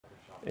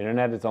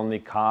Internet is only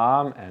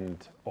com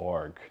and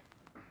org.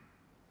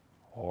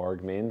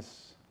 Org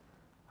means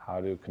how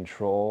to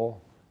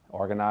control,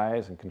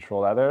 organize, and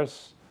control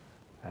others,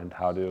 and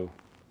how to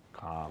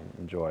calm,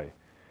 enjoy.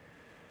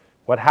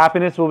 What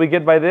happiness will we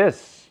get by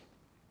this?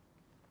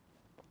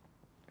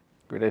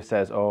 Gurudev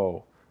says,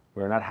 oh,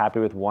 we're not happy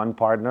with one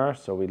partner,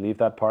 so we leave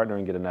that partner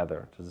and get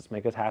another. Does this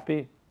make us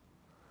happy?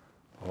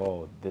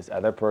 Oh, this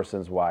other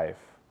person's wife.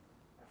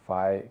 If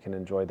I can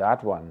enjoy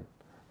that one,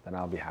 then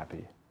I'll be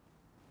happy.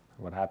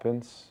 What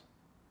happens?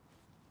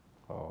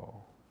 Oh,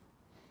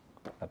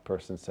 that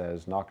person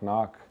says, knock,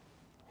 knock.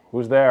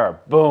 Who's there?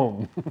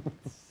 Boom.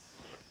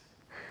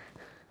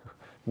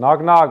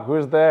 Knock, knock.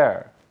 Who's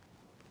there?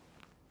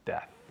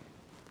 Death.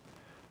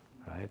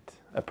 Right?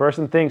 A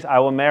person thinks, I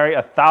will marry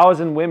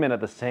 1,000 women at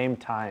the same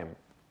time.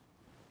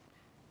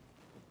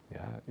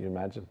 Yeah, you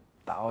imagine?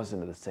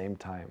 1,000 at the same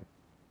time.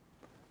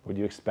 Would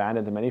you expand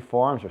into many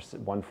forms or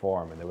one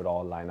form, and they would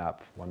all line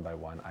up one by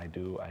one? I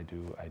do, I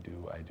do, I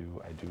do, I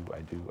do, I do,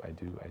 I do, I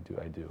do, I do,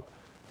 I do,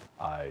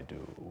 I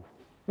do.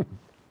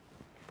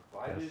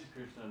 Why did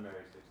Krishna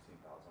marry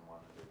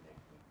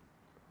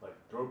 16,118? Like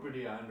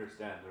Draupadi, I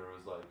understand there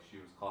was like she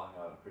was calling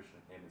out and Krishna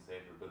came and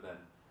saved her, but then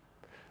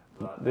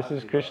this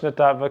is Krishna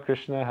Tava.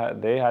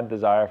 They had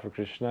desire for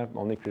Krishna.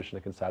 Only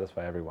Krishna can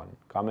satisfy everyone.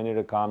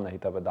 Kamanira kam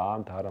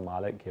nahitavadam tahara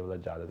malik kevala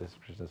jada. This is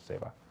Krishna's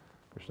seva.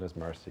 Krishna's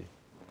mercy.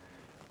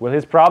 Will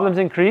his problems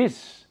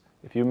increase?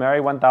 If you marry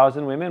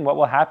 1,000 women, what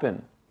will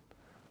happen?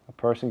 A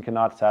person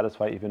cannot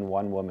satisfy even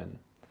one woman.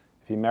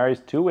 If he marries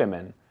 2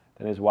 women,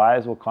 then his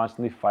wives will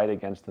constantly fight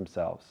against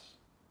themselves.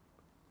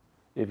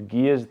 If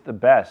ghee is the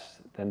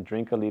best, then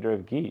drink a liter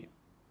of ghee.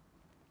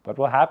 What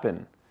will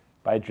happen?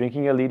 By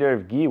drinking a liter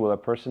of ghee, will a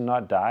person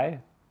not die?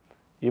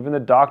 Even the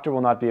doctor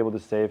will not be able to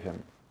save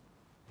him.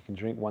 You can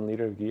drink 1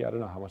 liter of ghee. I don't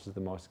know how much is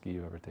the most ghee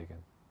you've ever taken.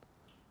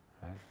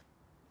 Right?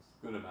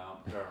 Good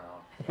amount, fair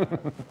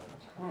amount.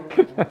 Some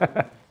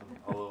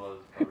olive oil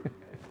is covered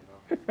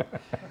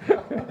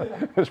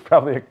in it, There's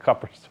probably a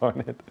cup or so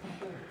in it.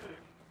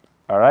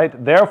 All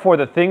right? Therefore,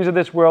 the things of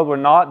this world will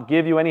not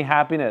give you any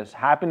happiness.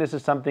 Happiness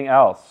is something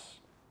else.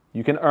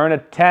 You can earn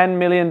 $10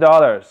 million,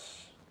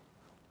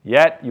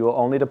 yet you will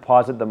only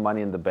deposit the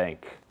money in the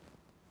bank.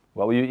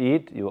 What will you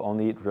eat? You will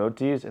only eat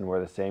rotis and wear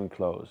the same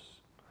clothes.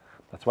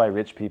 That's why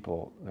rich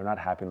people, they're not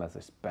happy unless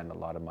they spend a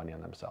lot of money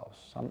on themselves.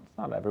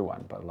 Not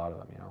everyone, but a lot of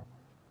them, you know.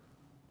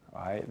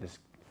 Right? This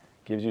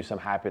gives you some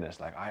happiness,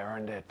 like I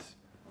earned it,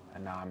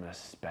 and now I'm going to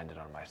spend it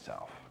on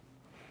myself.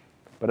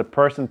 But a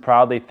person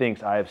proudly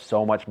thinks, I have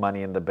so much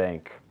money in the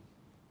bank.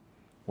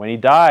 When he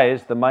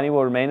dies, the money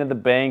will remain in the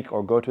bank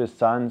or go to his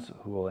sons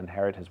who will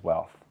inherit his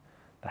wealth.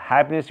 The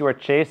happiness you are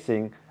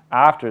chasing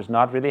after is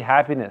not really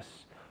happiness.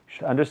 You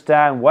should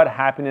understand what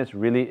happiness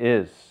really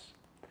is.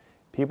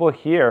 People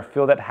here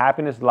feel that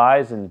happiness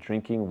lies in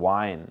drinking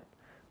wine,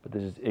 but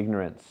this is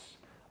ignorance.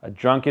 A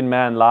drunken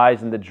man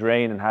lies in the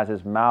drain and has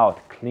his mouth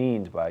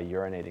cleaned by a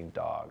urinating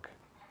dog.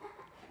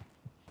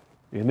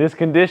 In this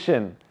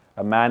condition,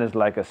 a man is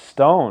like a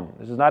stone.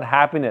 This is not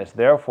happiness.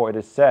 Therefore, it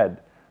is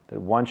said that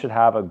one should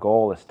have a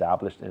goal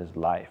established in his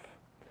life.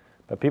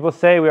 But people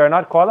say we are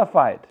not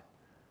qualified.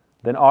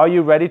 Then are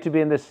you ready to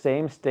be in the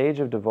same stage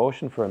of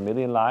devotion for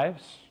 1,000,000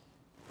 lives?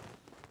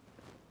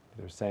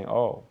 They're saying,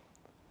 oh,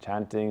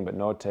 chanting, but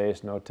no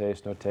taste, no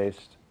taste, no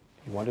taste.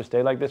 You want to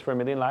stay like this for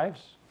 1,000,000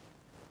 lives?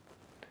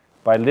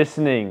 By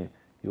listening,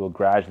 you will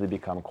gradually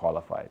become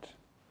qualified.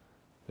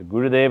 The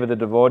Gurudev of the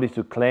devotees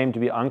who claim to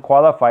be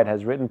unqualified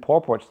has written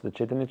purports to the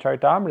Chaitanya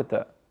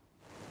Charitamrita.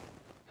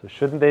 So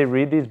shouldn't they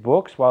read these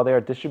books while they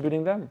are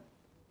distributing them?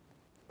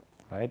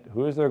 Right?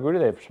 Who is their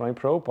Gurudev? Swami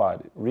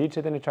Prabhupada. Read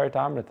Chaitanya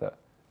Charitamrita.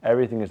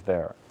 Everything is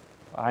there.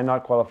 I'm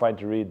not qualified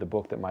to read the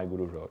book that my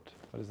Guru wrote.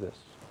 What is this?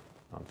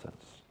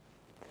 Nonsense.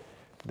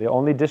 They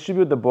only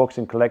distribute the books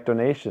and collect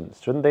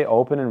donations. Shouldn't they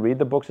open and read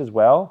the books as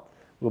well?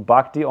 Will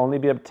bhakti only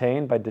be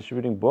obtained by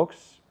distributing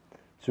books?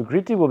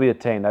 Sukriti will be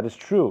attained, that is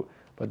true.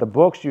 But the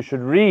books you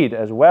should read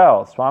as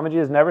well. Swamiji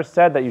has never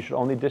said that you should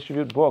only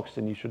distribute books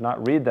and you should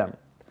not read them.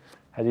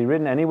 Has he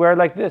written anywhere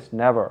like this?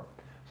 Never.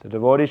 The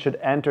devotees should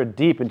enter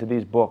deep into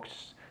these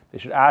books. They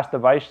should ask the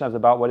Vaishnavas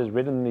about what is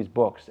written in these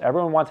books.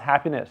 Everyone wants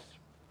happiness.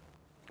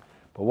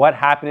 But what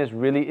happiness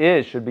really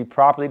is should be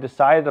properly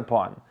decided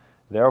upon.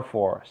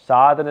 Therefore,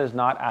 sadhana is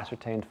not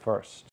ascertained first.